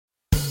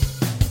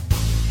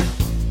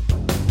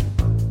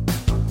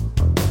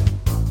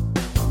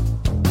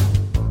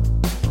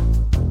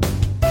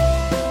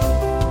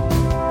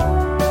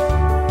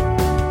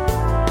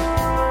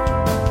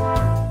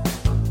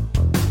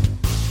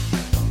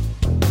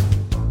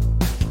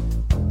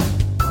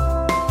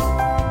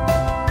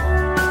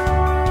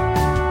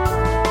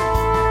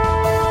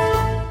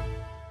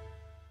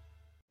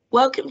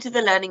Welcome to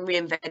the Learning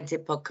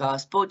Reinvented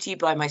podcast, brought to you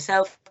by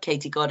myself,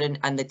 Katie Godden,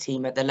 and the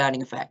team at The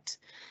Learning Effect.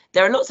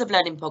 There are lots of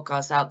learning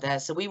podcasts out there,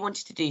 so we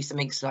wanted to do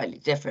something slightly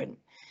different.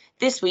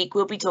 This week,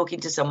 we'll be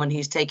talking to someone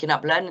who's taken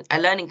up a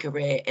learning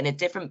career in a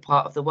different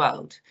part of the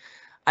world.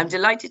 I'm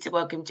delighted to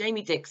welcome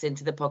Jamie Dixon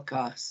to the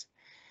podcast.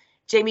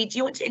 Jamie, do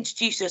you want to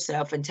introduce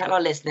yourself and tell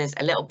our listeners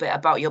a little bit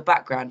about your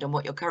background and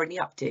what you're currently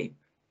up to?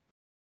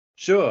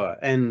 Sure,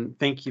 and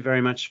thank you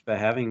very much for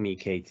having me,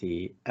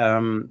 Katie.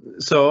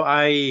 So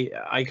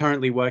I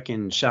currently work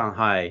in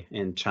Shanghai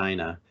in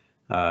China,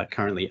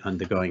 currently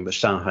undergoing the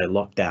Shanghai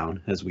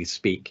lockdown as we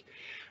speak.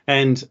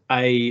 And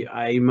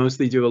I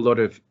mostly do a lot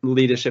of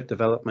leadership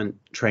development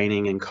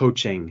training and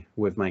coaching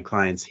with my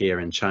clients here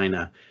in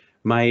China.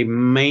 My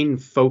main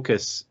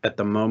focus at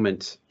the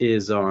moment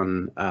is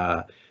on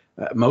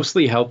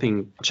mostly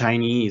helping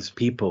Chinese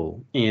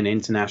people in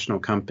international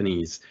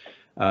companies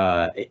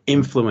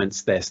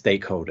influence their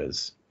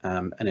stakeholders.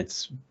 And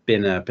it's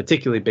been a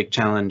particularly big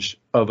challenge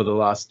over the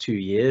last 2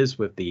 years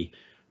with the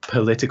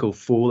political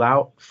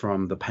fallout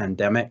from the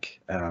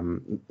pandemic.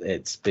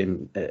 It's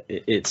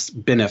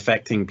been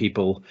affecting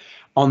people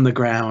on the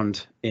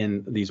ground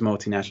in these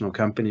multinational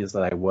companies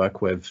that I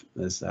work with.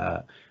 There's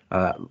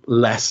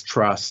less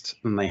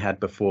trust than they had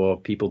before.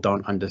 People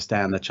don't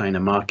understand the China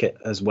market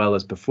as well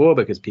as before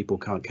because people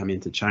can't come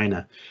into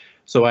China.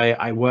 So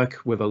I work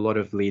with a lot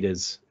of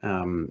leaders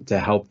to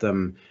help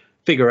them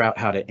figure out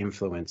how to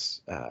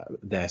influence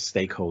their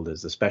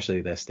stakeholders,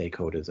 especially their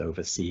stakeholders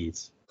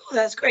overseas. Oh,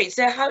 that's great.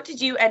 So how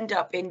did you end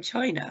up in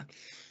China?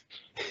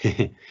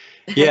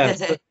 Yeah,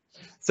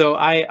 so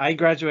I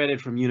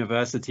graduated from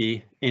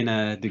university in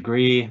a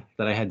degree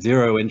that I had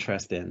zero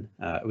interest in.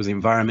 It was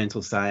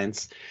environmental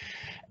science.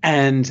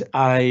 And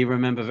I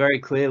remember very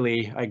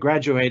clearly, I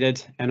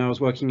graduated and I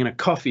was working in a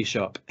coffee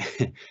shop.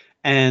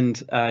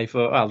 And I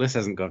thought, well, this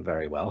hasn't gone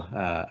very well.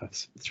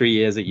 3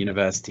 years at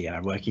university and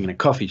I'm working in a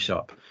coffee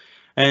shop.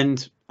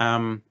 And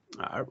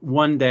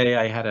one day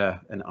I had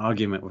an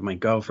argument with my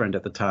girlfriend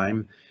at the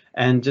time,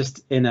 and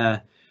just in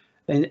a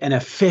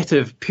fit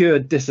of pure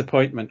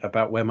disappointment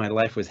about where my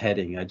life was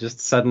heading, I just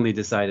suddenly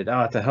decided,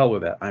 to hell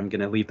with it, I'm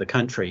going to leave the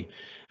country.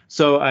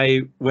 So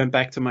I went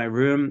back to my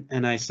room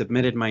and I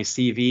submitted my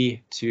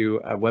CV to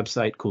a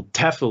website called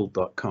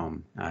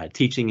TEFL.com,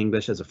 teaching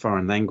English as a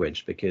foreign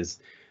language, because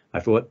I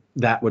thought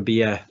that would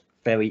be a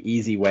fairly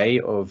easy way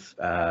of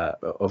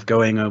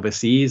going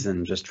overseas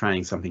and just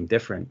trying something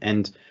different.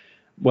 And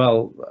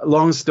well,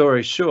 long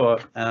story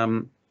short,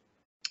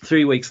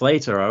 3 weeks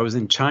later, I was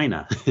in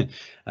China.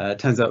 It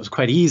turns out it was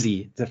quite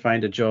easy to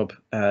find a job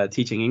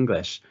teaching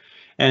English.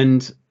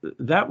 And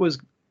that was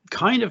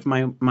kind of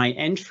my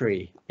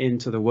entry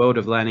into the world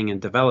of learning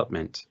and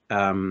development,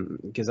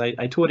 because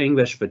I taught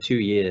English for 2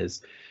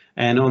 years.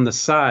 And on the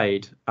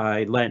side,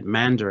 I learnt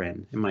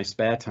Mandarin in my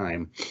spare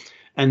time.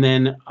 And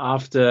then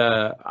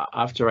after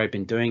I've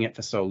been doing it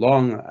for so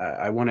long,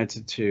 I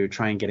wanted to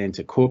try and get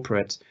into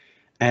corporate.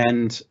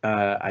 And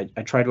I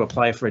tried to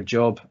apply for a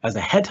job as a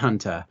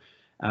headhunter,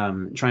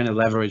 trying to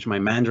leverage my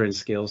Mandarin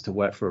skills to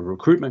work for a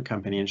recruitment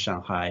company in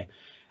Shanghai.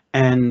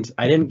 And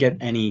I didn't get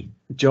any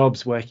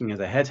jobs working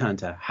as a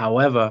headhunter.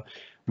 However,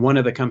 one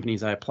of the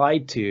companies I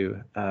applied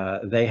to,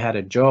 they had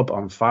a job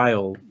on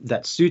file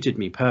that suited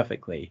me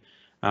perfectly.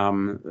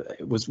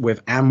 It was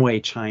with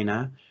Amway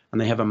China, and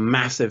they have a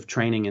massive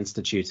training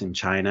institute in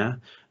China.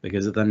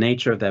 Because of the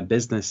nature of their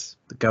business,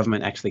 the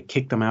government actually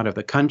kicked them out of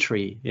the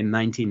country in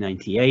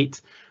 1998.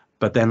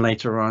 But then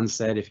later on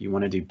said, if you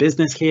want to do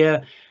business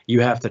here,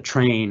 you have to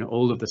train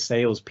all of the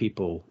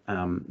salespeople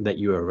that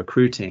you are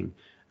recruiting.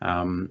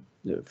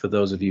 For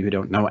those of you who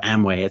don't know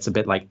Amway, it's a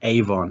bit like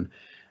Avon.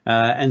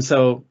 And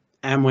so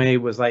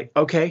Amway was like,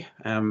 okay,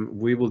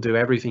 we will do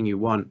everything you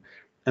want.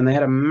 And they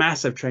had a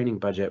massive training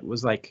budget. It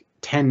was like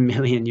 $10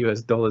 million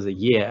a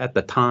year at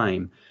the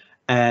time.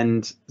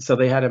 And so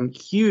they had a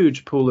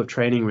huge pool of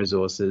training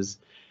resources,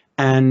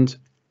 and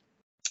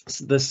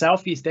the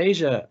Southeast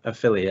Asia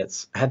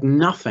affiliates had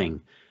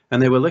nothing.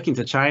 And they were looking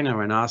to China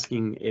and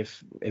asking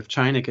if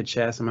China could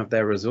share some of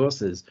their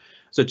resources.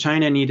 So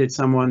China needed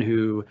someone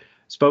who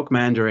spoke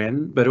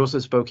Mandarin, but also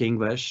spoke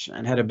English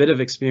and had a bit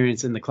of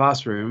experience in the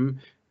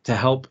classroom to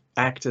help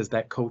act as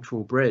that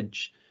cultural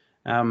bridge.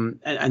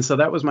 And so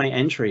that was my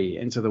entry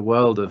into the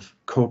world of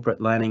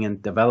corporate learning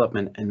and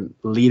development and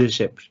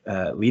leadership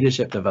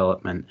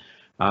development.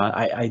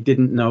 I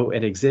didn't know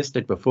it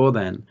existed before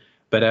then,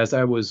 but as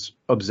I was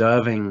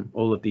observing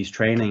all of these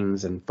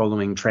trainings and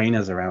following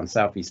trainers around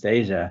Southeast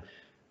Asia,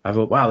 I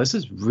thought, wow, this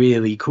is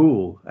really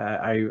cool.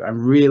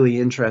 I'm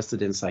really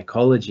interested in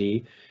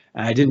psychology.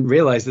 I didn't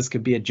realize this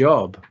could be a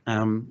job.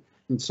 And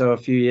so a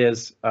few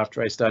years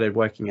after I started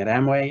working at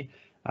Amway,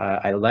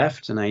 I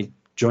left and I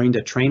joined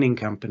a training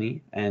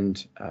company,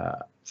 and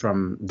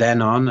from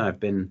then on I've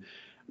been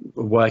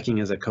working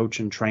as a coach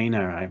and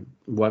trainer. I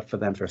worked for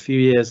them for a few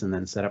years and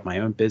then set up my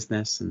own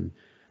business, and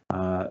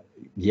so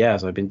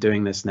I've been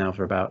doing this now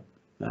for about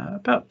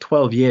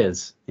 12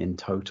 years in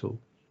total.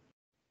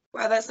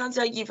 Well, that sounds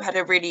like you've had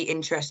a really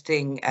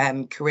interesting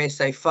career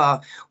so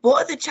far.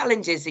 What are the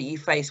challenges that you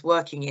face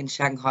working in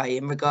Shanghai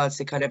in regards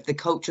to kind of the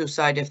cultural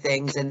side of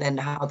things, and then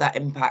how that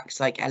impacts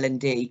like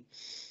L&D?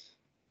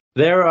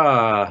 There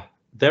are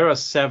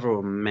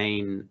several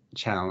main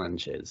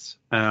challenges.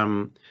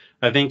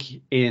 I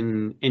think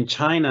in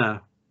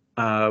China,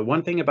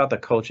 one thing about the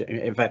culture,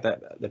 in fact,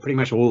 that they're pretty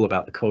much all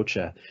about the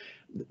culture.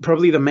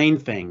 Probably the main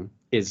thing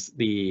is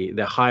the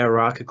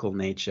hierarchical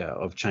nature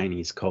of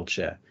Chinese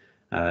culture.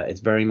 It's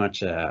very much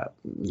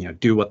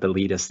do what the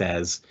leader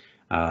says.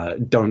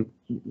 Don't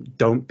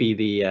be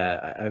the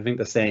I think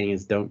the saying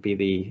is don't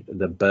be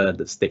the bird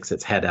that sticks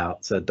its head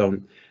out. So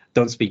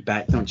don't speak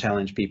back, don't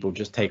challenge people,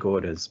 just take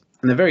orders.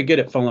 And they're very good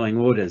at following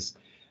orders,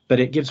 but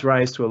it gives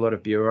rise to a lot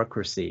of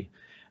bureaucracy.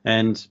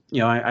 And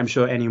I'm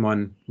sure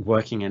anyone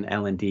working in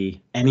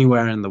L&D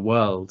anywhere in the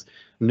world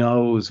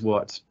knows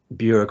what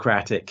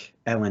bureaucratic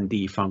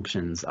L&D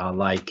functions are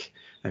like.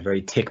 They're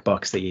very tick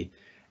boxy.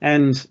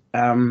 And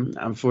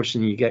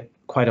unfortunately, you get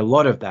quite a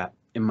lot of that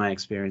in my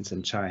experience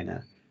in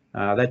China.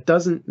 That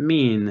doesn't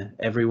mean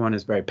everyone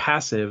is very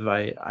passive.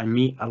 I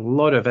meet a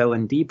lot of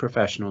L&D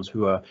professionals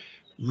who are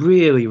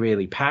really,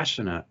 really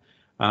passionate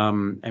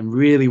and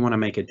really want to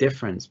make a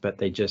difference, but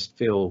they just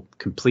feel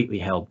completely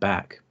held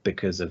back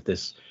because of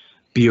this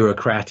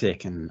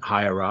bureaucratic and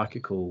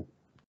hierarchical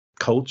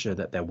culture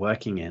that they're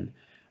working in.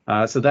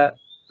 So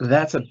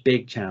that's a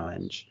big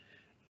challenge.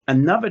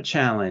 Another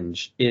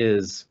challenge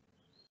is,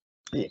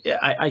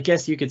 I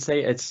guess you could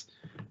say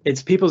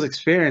it's people's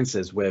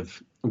experiences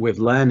with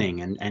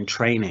learning and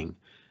training.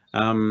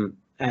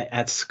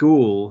 At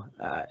school,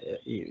 a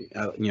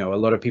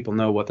lot of people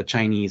know what the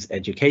Chinese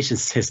education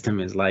system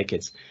is like.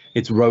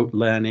 It's rote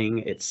learning.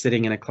 It's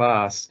sitting in a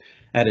class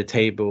at a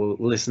table,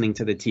 listening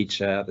to the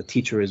teacher. The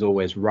teacher is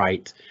always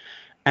right.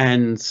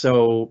 And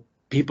so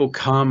people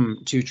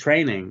come to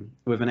training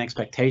with an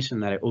expectation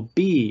that it will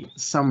be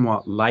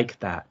somewhat like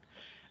that.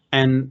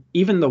 And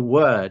even the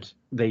word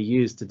they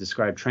use to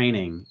describe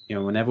training,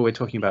 whenever we're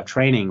talking about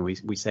training,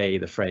 we say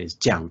the phrase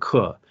讲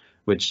课,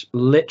 which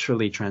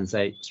literally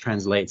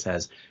translates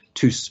as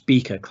to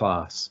speak a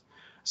class.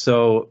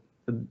 So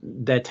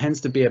there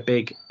tends to be a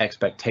big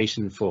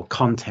expectation for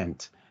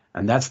content,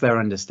 and that's their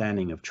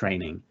understanding of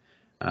training.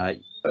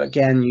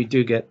 Again, you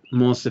do get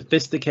more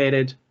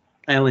sophisticated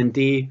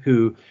L&D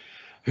who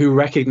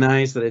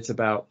recognize that it's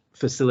about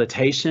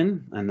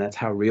facilitation, and that's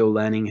how real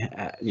learning,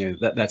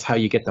 that's how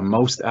you get the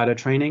most out of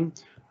training.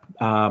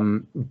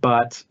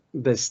 But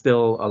there's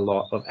still a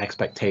lot of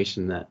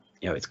expectation that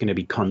it's going to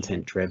be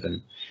content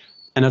driven.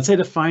 And I'd say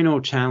the final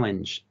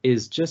challenge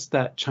is just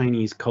that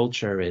Chinese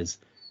culture is,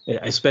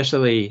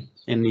 especially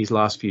in these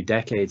last few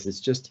decades, it's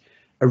just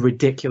a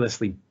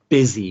ridiculously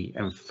busy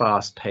and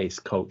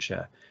fast-paced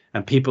culture,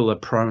 and people are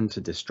prone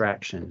to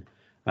distraction.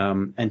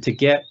 And to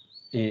get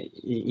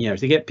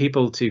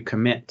people to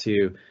commit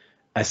to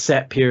a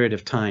set period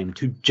of time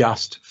to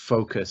just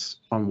focus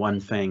on one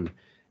thing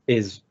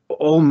is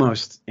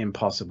almost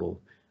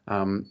impossible.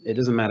 It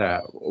doesn't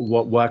matter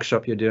what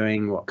workshop you're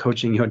doing, what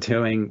coaching you're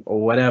doing, or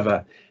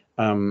whatever.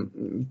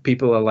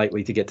 People are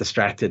likely to get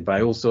distracted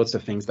by all sorts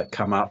of things that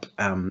come up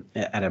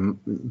at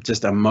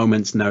just a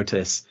moment's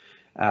notice.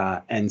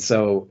 And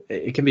so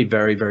it can be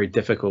very, very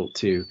difficult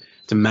to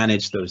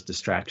manage those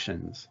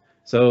distractions.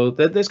 So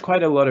there's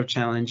quite a lot of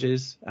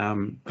challenges,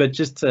 but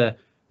just to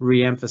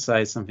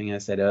re-emphasize something I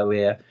said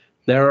earlier,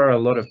 there are a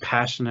lot of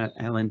passionate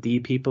L&D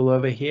people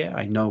over here.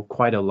 I know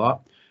quite a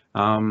lot.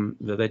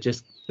 They're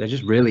just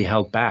really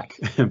held back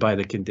by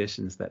the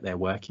conditions that they're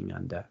working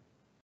under.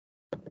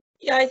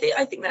 Yeah,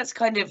 I think that's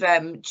kind of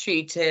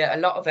true to a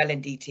lot of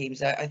L&D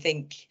teams. I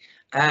think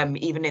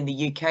even in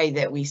the UK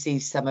that we see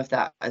some of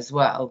that as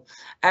well.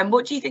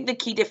 What do you think the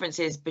key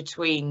differences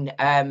between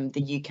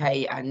the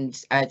UK and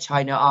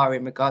China are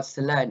in regards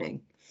to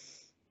learning?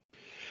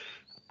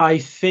 I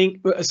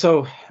think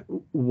so.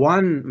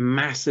 One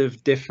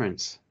massive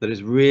difference that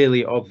is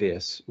really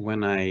obvious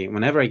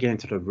whenever I get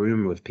into the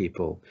room with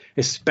people,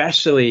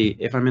 especially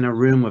if I'm in a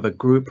room with a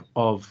group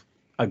of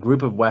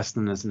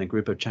Westerners and a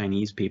group of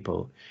Chinese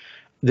people,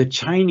 the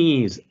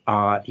Chinese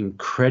are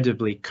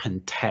incredibly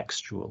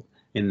contextual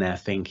in their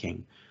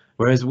thinking,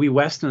 whereas we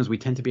Westerners, we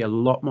tend to be a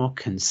lot more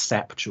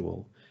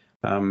conceptual.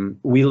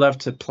 We love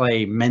to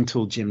play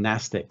mental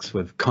gymnastics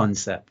with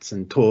concepts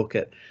and talk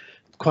at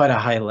quite a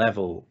high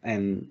level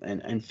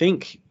and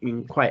think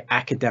in quite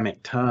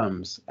academic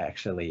terms,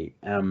 actually.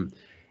 And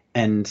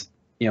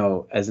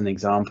as an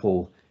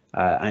example,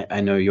 I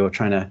know you're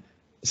trying to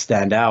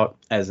stand out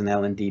as an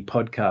L&D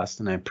podcast,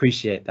 and I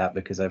appreciate that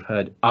because I've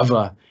heard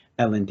other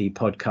L&D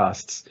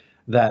podcasts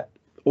that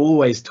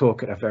always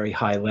talk at a very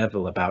high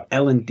level about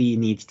L&D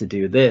needs to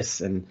do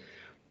this, and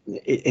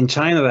in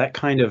China that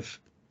kind of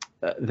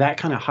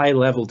high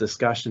level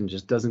discussion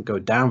just doesn't go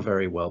down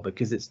very well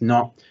because it's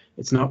not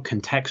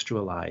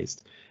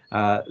contextualized.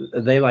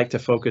 They like to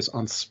focus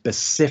on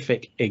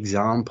specific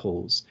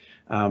examples.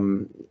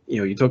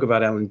 You talk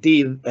about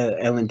L&D,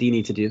 L&D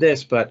need to do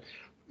this, but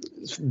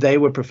they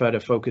would prefer to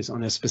focus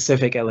on a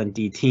specific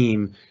L&D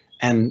team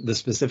and the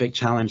specific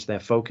challenge they're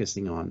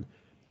focusing on.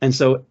 And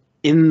so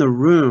in the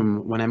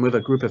room, when I'm with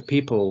a group of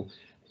people,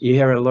 you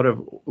hear a lot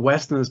of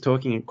Westerners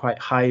talking quite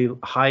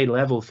high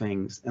level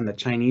things, and the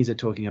Chinese are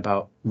talking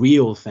about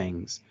real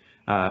things,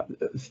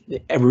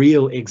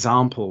 real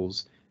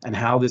examples, and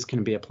how this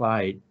can be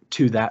applied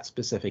to that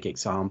specific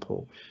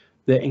example.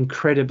 They're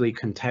incredibly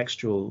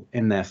contextual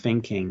in their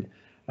thinking.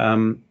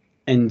 And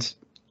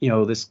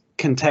this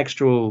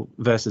contextual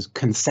versus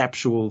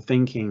conceptual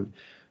thinking,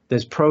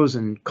 there's pros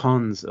and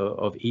cons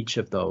of each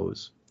of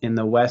those. In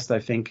the West, I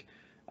think,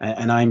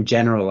 and I'm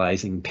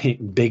generalizing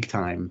big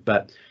time,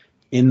 but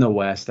in the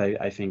West,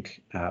 I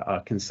think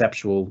our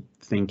conceptual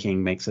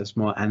thinking makes us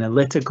more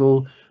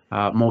analytical,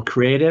 more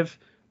creative,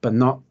 but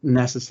not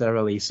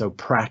necessarily so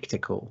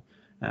practical.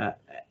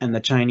 And the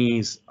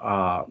Chinese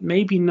are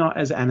maybe not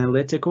as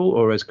analytical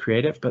or as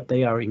creative, but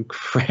they are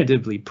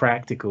incredibly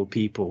practical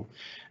people.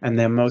 And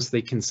they're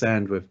mostly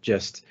concerned with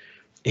just,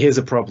 here's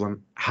a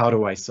problem, how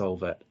do I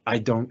solve it? I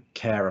don't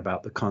care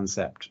about the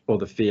concept or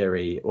the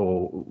theory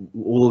or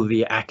all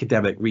the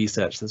academic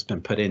research that's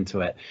been put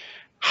into it.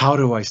 How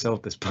do I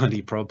solve this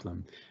bloody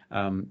problem?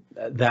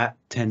 That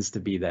tends to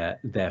be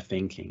their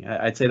thinking.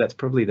 I'd say that's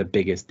probably the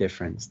biggest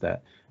difference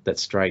that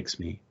strikes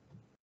me.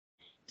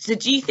 So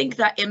do you think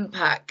that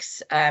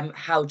impacts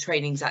how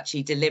training's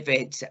actually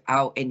delivered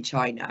out in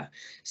China?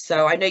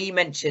 So I know you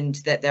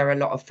mentioned that there are a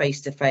lot of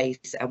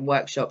face-to-face and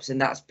workshops,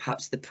 and that's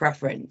perhaps the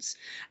preference.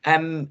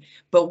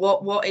 But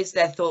what is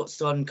their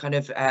thoughts on kind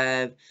of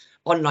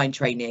online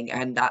training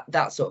and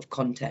that sort of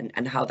content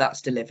and how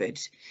that's delivered?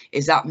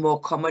 Is that more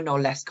common or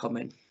less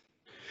common?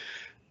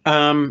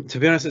 To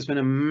be honest, it's been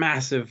a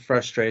massive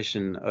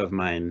frustration of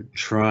mine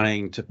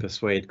trying to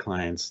persuade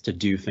clients to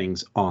do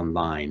things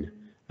online.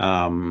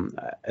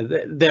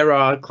 There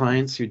are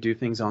clients who do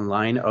things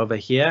online over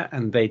here,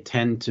 and they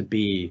tend to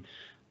be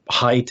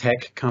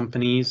high-tech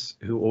companies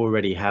who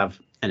already have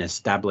an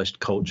established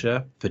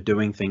culture for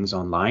doing things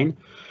online.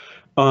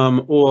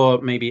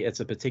 Or maybe it's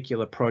a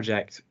particular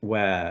project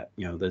where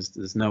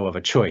there's no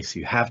other choice.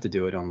 You have to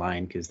do it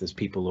online because there's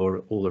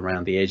people all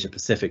around the Asia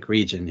Pacific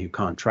region who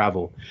can't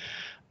travel.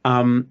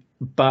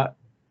 But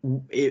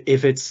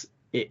if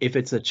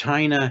it's a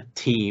China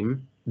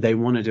team, they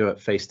want to do it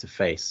face to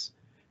face.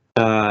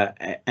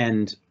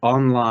 And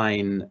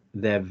online,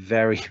 they're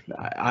very.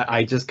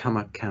 I just come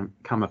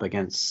up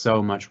against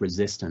so much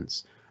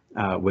resistance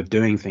with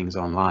doing things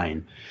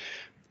online,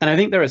 and I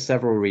think there are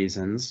several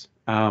reasons.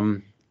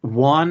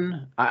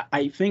 One,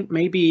 I think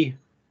maybe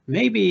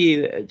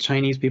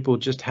Chinese people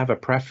just have a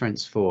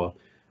preference for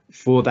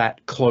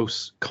that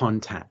close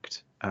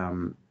contact.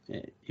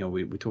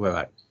 We talk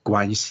about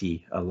关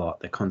系 a lot,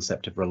 the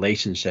concept of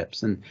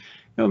relationships, and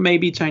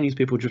maybe Chinese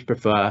people just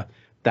prefer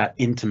that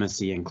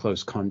intimacy and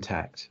close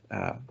contact,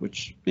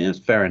 which is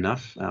fair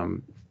enough.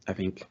 I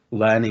think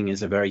learning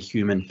is a very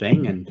human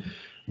thing, and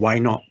why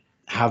not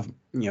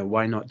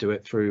do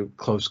it through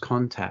close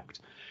contact?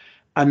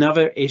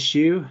 Another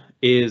issue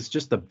is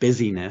just the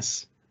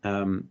busyness.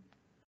 A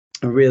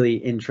really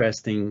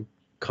interesting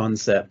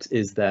concept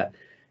is that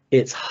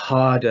it's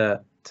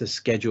harder to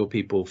schedule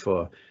people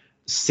for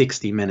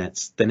 60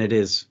 minutes than it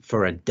is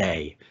for a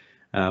day.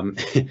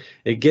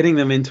 Getting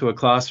them into a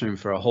classroom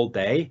for a whole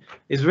day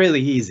is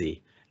really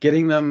easy.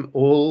 Getting them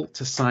all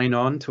to sign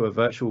on to a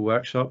virtual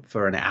workshop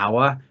for an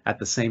hour at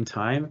the same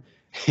time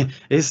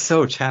is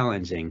so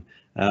challenging.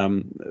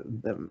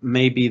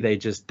 Maybe they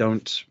just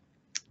don't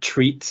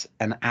treat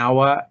an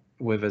hour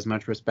with as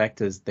much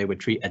respect as they would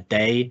treat a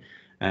day,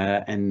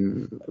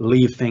 and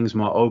leave things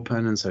more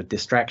open, and so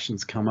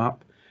distractions come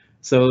up.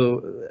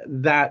 So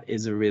that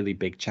is a really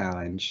big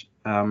challenge.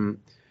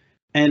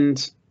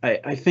 And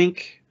I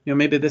think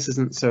maybe this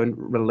isn't so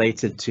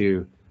related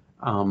to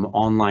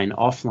online,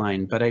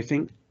 offline, but I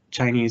think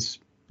Chinese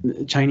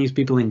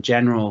people in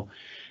general,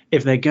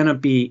 if they're going to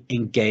be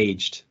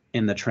engaged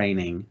in the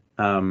training,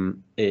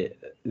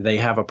 they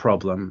have a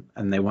problem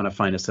and they want to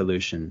find a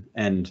solution,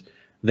 and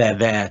they're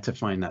there to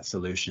find that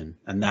solution,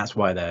 and that's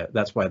why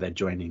they're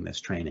joining this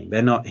training.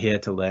 They're not here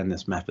to learn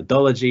this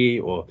methodology,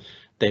 or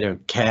they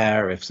don't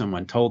care if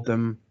someone told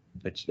them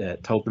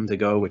to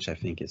go, which I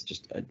think is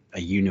just a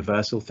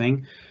universal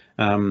thing.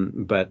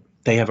 But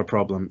they have a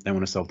problem. They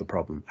want to solve the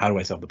problem. How do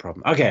I solve the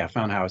problem? Okay, I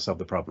found how I solve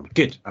the problem.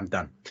 Good, I'm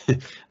done.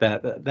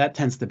 that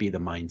tends to be the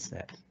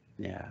mindset.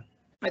 Yeah.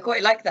 I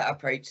quite like that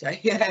approach.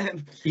 Yeah.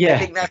 I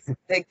think that's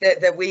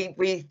that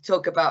we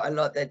talk about a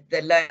lot,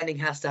 that learning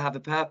has to have a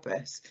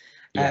purpose.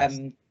 Yes.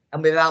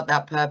 And without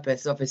that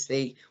purpose,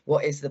 obviously,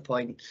 what is the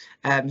point?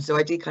 So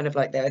I do kind of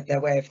like their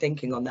way of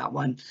thinking on that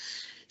one.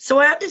 So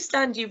I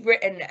understand you've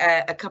written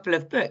a couple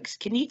of books.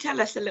 Can you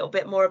tell us a little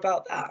bit more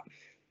about that?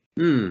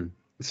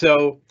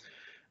 So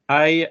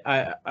I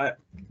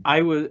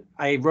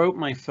wrote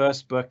my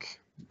first book.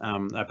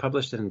 I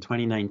published it in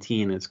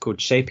 2019. It's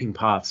called Shaping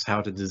Paths: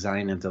 How to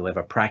Design and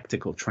Deliver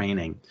Practical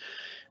Training.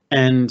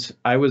 And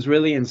I was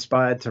really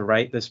inspired to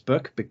write this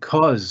book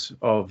because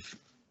of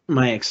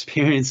my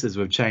experiences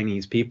with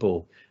Chinese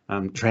people,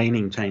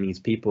 training Chinese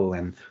people,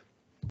 and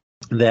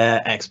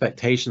their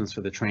expectations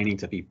for the training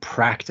to be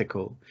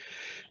practical.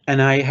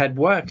 And I had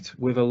worked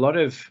with a lot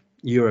of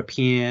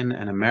European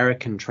and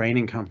American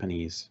training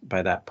companies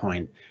by that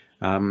point.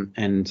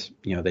 And,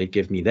 they'd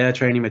give me their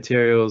training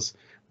materials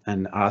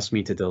and ask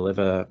me to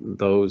deliver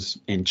those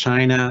in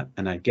China.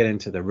 And I'd get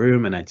into the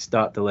room and I'd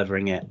start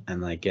delivering it,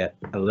 and I'd get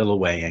a little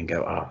way and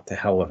go, oh, to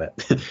hell with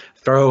it.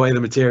 Throw away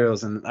the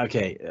materials and,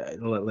 okay,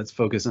 let's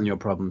focus on your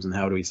problems and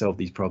how do we solve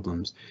these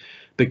problems?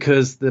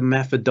 Because the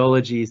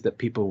methodologies that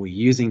people were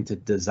using to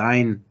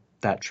design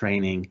that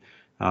training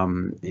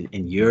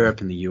in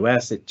Europe and the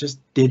US, it just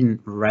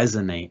didn't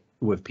resonate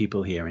with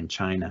people here in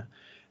China.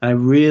 And I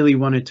really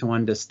wanted to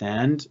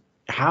understand,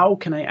 how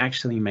can I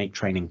actually make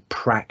training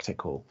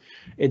practical?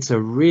 It's a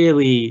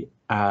really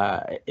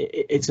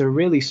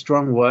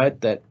strong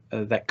word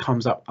that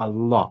comes up a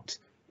lot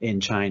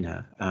in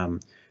China,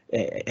 and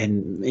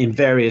in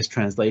various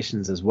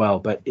translations as well,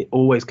 but it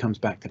always comes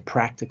back to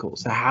practical.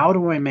 So how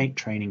do I make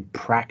training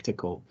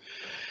practical?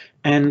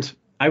 And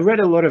I read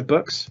a lot of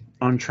books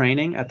on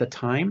training at the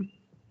time,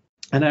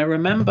 and I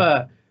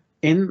remember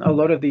in a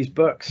lot of these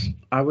books,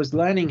 I was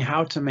learning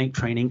how to make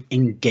training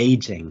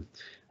engaging,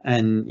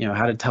 and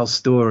how to tell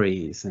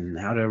stories and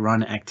how to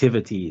run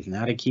activities and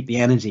how to keep the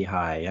energy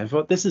high. I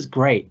thought, this is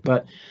great,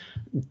 but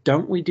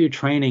don't we do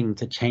training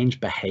to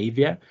change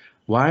behavior?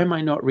 Why am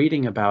I not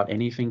reading about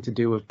anything to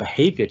do with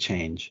behavior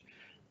change?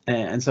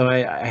 And so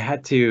I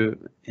had to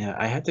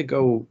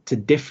go to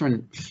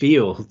different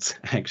fields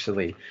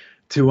actually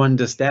to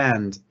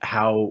understand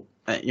how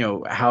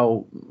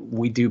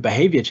we do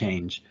behavior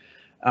change.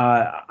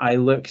 I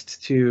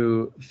looked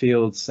to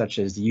fields such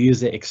as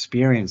user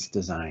experience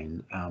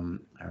design.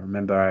 I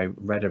remember I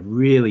read a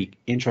really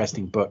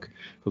interesting book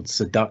called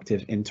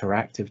Seductive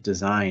Interactive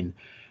Design.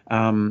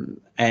 And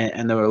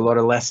there were a lot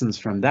of lessons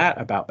from that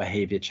about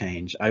behavior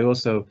change. I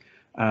also,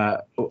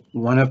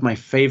 one of my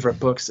favorite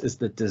books is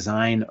The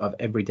Design of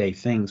Everyday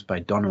Things by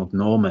Donald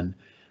Norman,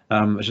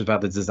 which is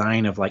about the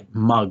design of like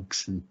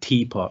mugs and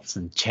teapots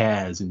and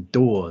chairs and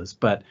doors,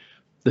 but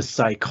the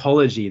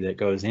psychology that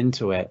goes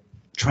into it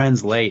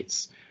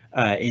translates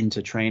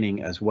into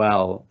training as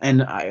well.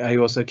 And I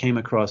also came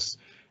across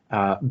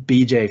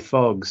BJ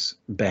Fogg's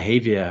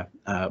behavior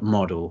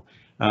model,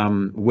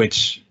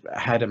 which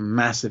had a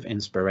massive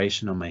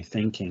inspiration on my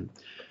thinking.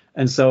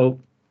 And so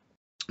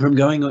from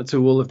going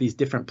to all of these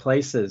different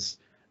places,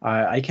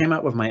 I came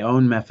up with my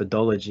own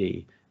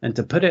methodology. And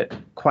to put it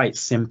quite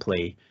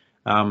simply,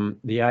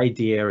 the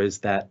idea is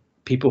that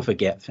people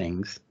forget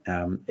things.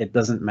 It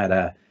doesn't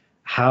matter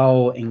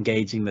how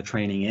engaging the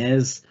training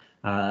is,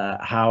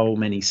 how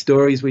many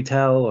stories we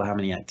tell or how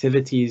many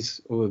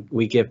activities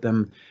we give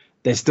them,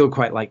 they're still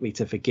quite likely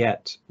to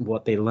forget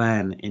what they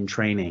learn in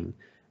training.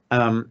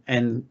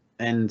 And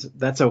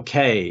that's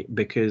okay,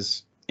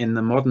 because in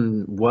the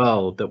modern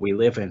world that we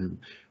live in,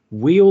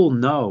 we all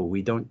know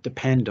we don't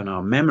depend on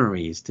our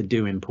memories to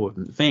do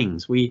important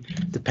things. We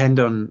depend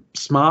on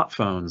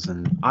smartphones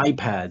and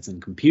iPads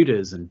and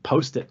computers and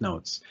post-it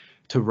notes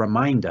to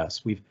remind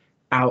us. We've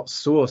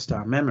outsourced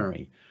our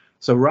memory.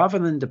 So rather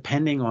than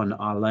depending on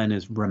our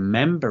learners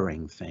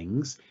remembering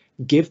things,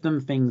 give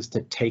them things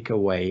to take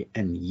away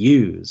and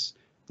use,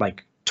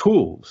 like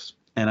tools.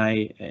 And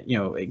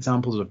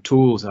examples of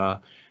tools are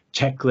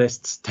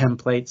checklists,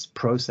 templates,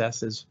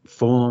 processes,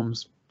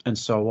 forms, and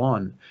so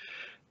on.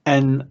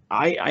 And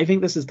I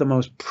think this is the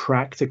most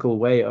practical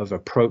way of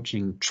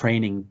approaching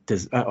training,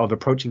 of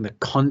approaching the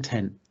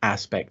content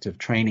aspect of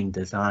training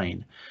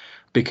design.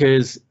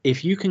 Because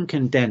if you can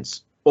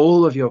condense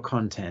all of your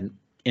content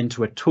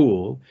into a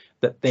tool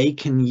that they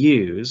can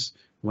use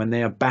when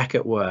they are back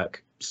at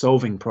work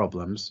solving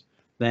problems,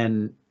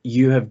 then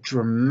you have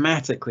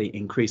dramatically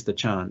increased the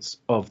chance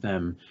of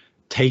them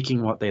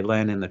taking what they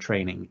learn in the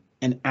training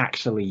and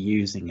actually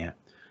using it.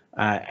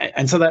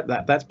 And so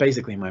that's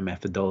basically my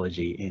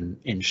methodology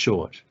in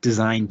short.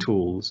 Design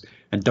tools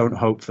and don't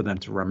hope for them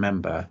to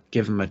remember.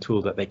 Give them a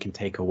tool that they can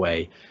take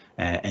away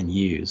and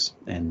use,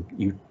 and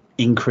you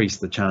increase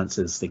the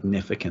chances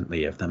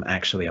significantly of them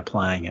actually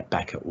applying it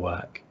back at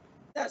work.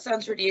 That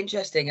sounds really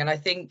interesting, and I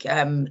think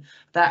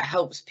that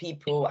helps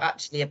people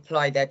actually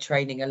apply their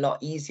training a lot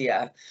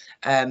easier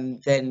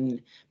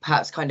than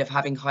perhaps kind of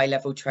having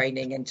high-level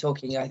training and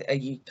talking.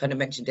 You kind of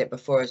mentioned it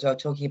before as well,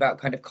 talking about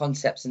kind of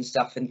concepts and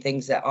stuff and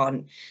things that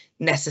aren't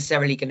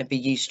necessarily going to be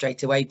used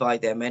straight away by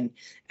them, and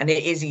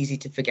it is easy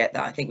to forget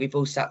that. I think we've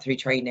all sat through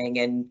training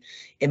and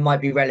it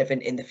might be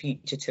relevant in the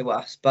future to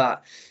us,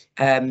 but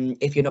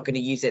if you're not going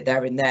to use it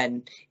there and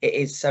then, it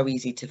is so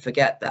easy to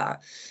forget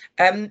that.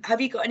 Have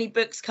you got any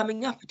books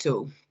coming up at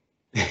all?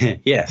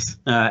 Yes,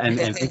 and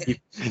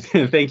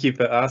thank you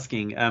for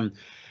asking.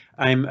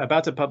 I'm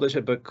about to publish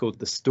a book called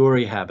The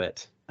Story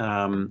Habit,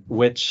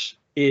 which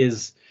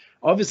is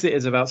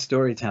about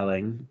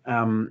storytelling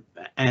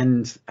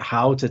and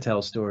how to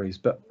tell stories,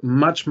 but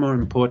much more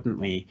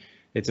importantly,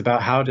 it's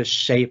about how to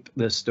shape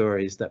the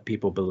stories that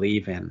people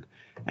believe in.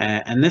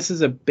 And this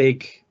is a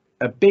big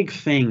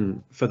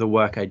thing for the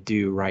work I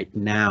do right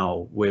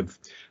now with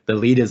the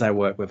leaders I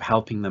work with,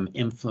 helping them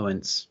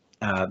influence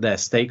their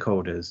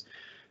stakeholders.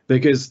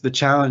 because the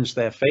challenge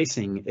they're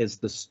facing is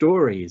the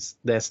stories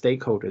their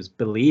stakeholders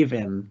believe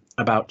in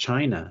about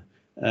China,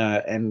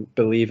 and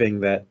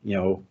believing that,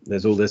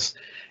 there's all this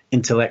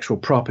intellectual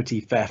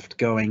property theft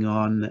going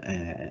on,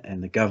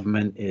 and the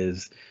government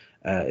is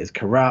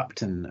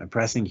corrupt and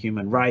oppressing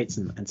human rights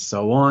and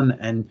so on.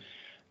 And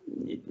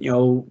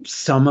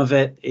some of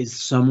it is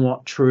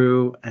somewhat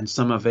true, and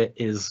some of it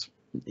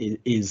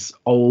is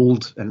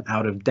old and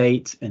out of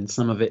date, and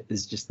some of it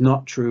is just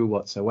not true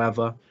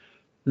whatsoever.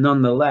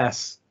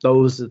 Nonetheless,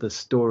 those are the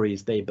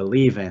stories they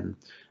believe in.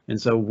 And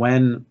so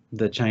when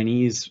the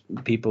Chinese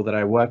people that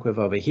I work with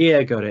over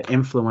here go to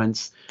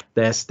influence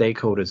their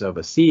stakeholders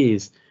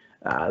overseas,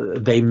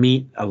 they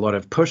meet a lot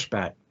of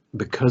pushback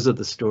because of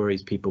the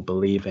stories people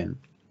believe in.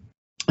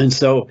 And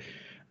so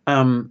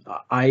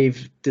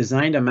I've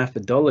designed a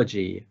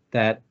methodology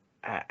that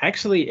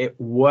actually it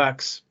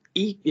works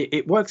in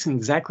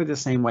exactly the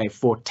same way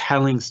for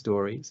telling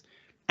stories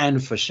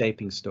and for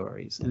shaping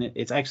stories. And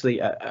it's actually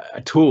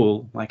a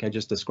tool, like I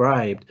just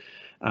described,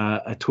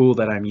 a tool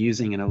that I'm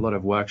using in a lot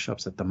of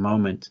workshops at the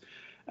moment.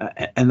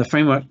 And the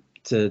framework,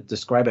 to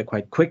describe it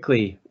quite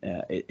quickly,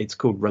 it's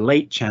called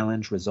Relate,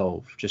 Challenge,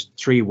 Resolve, just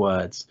 3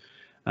 words.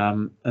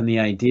 And the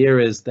idea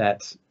is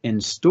that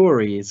in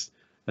stories,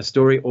 a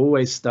story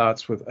always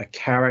starts with a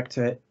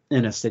character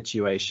in a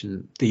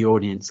situation the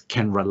audience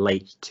can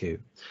relate to.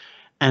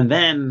 And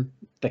then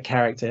the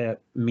character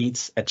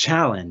meets a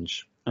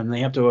challenge, and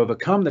they have to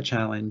overcome the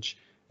challenge,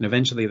 and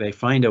eventually they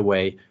find a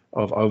way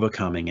of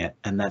overcoming it.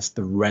 And that's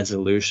the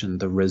resolution,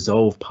 the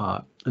resolve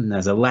part. And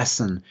there's a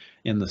lesson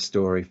in the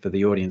story for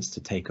the audience to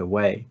take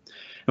away.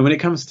 And when it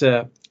comes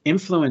to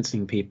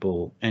influencing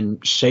people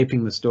and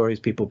shaping the stories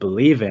people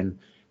believe in,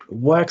 it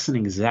works in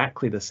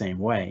exactly the same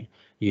way.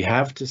 You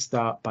have to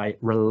start by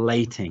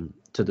relating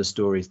to the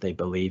stories they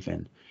believe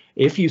in.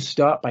 If you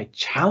start by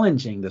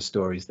challenging the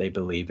stories they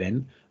believe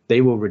in,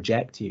 they will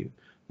reject you.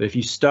 But if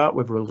you start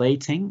with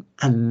relating,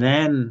 and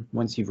then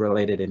once you've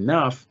related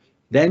enough,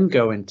 then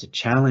go into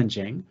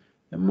challenging,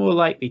 they're more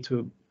likely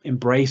to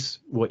embrace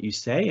what you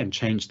say and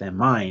change their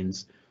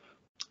minds.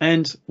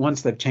 And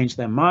once they've changed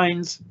their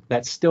minds,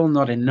 that's still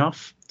not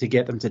enough to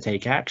get them to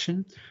take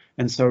action.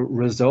 And so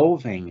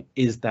resolving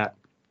is that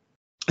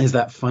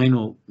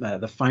final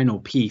the final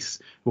piece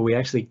where we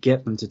actually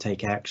get them to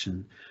take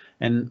action.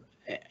 And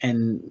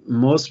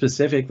more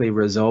specifically,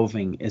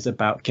 resolving is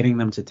about getting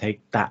them to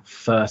take that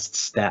first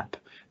step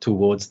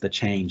towards the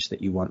change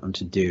that you want them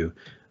to do.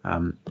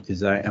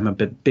 Because I am a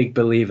big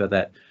believer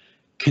that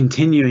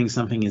continuing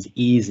something is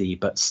easy,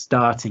 but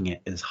starting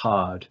it is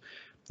hard.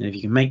 And if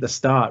you can make the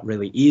start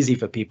really easy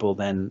for people,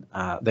 then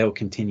they'll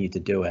continue to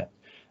do it.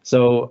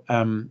 So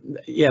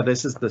yeah,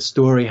 this is the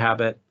story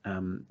habit.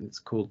 It's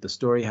called The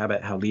Story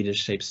Habit: How Leaders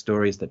Shape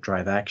Stories That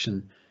Drive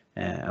Action.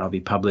 I'll be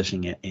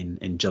publishing it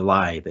in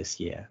July this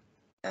year.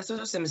 That's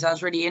awesome.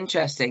 Sounds really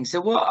interesting. So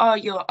what are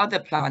your other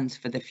plans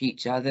for the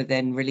future other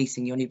than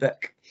releasing your new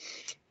book?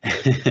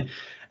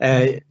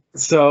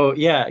 So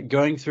yeah,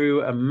 going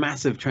through a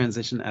massive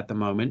transition at the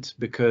moment,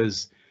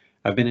 because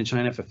I've been in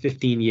China for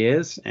 15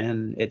 years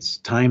and it's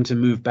time to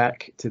move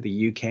back to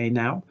the UK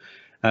now.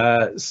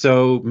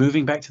 So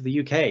moving back to the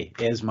UK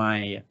is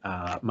my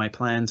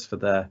plans for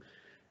the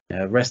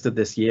rest of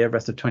this year,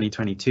 rest of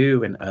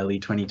 2022 and early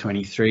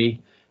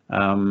 2023.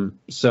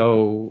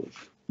 So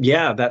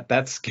yeah,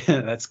 that's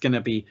going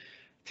to be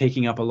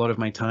taking up a lot of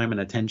my time and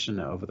attention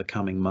over the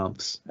coming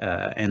months.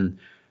 And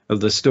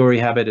the Story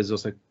Habit is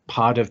also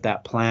part of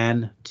that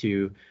plan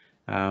to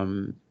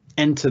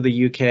enter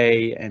the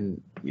UK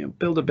and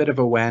build a bit of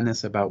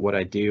awareness about what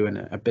I do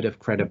and a bit of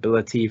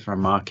credibility for a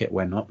market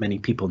where not many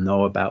people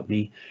know about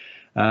me,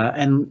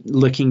 and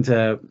looking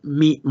to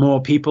meet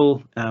more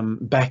people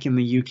back in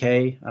the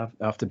UK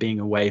after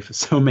being away for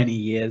so many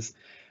years.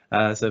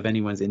 So if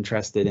anyone's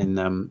interested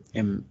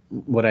in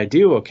what I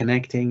do or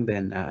connecting,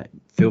 then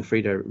feel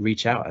free to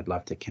reach out. I'd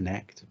love to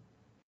connect.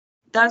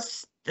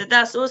 That's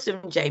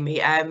awesome,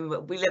 Jamie.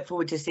 We look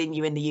forward to seeing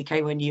you in the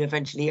UK when you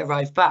eventually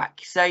arrive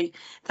back. So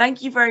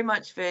thank you very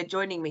much for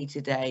joining me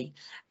today.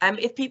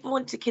 If people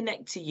want to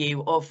connect to you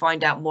or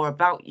find out more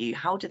about you,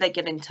 how do they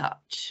get in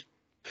touch?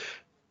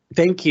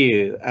 Thank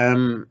you.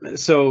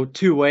 So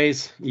 2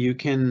 ways. You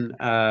can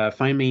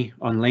find me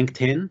on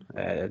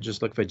LinkedIn.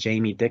 Just look for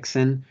Jamie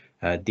Dixon,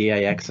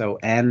 Dixon,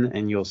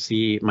 and you'll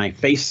see my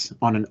face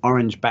on an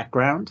orange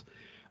background.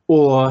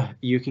 Or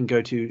you can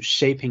go to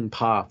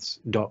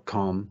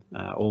shapingpaths.com,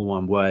 all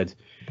one word,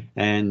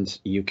 and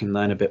you can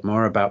learn a bit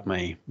more about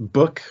my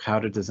book, How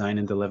to Design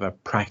and Deliver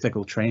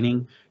Practical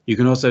Training. You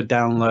can also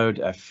download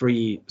a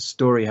free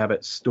Story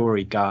Habit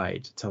story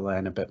guide to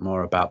learn a bit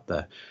more about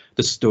the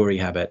Story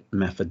Habit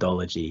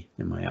methodology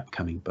in my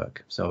upcoming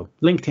book. So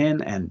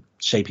LinkedIn and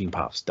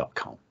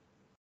shapingpaths.com.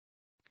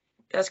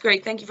 That's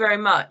great. Thank you very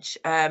much.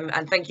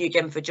 And thank you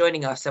again for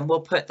joining us. And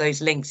we'll put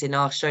those links in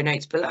our show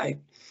notes below.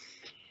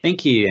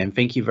 Thank you, and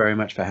thank you very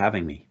much for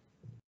having me.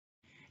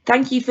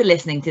 Thank you for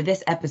listening to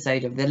this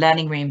episode of the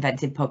Learning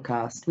Reinvented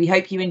podcast. We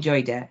hope you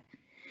enjoyed it.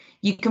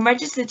 You can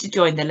register to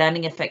join the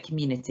Learning Effect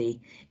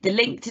community. The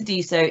link to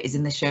do so is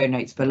in the show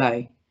notes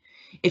below.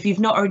 If you've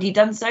not already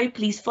done so,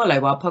 please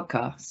follow our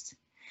podcast.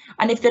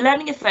 And if the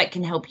Learning Effect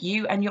can help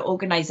you and your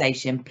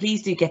organisation,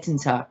 please do get in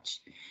touch.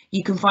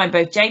 You can find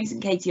both James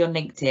and Katie on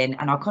LinkedIn,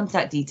 and our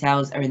contact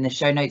details are in the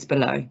show notes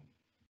below.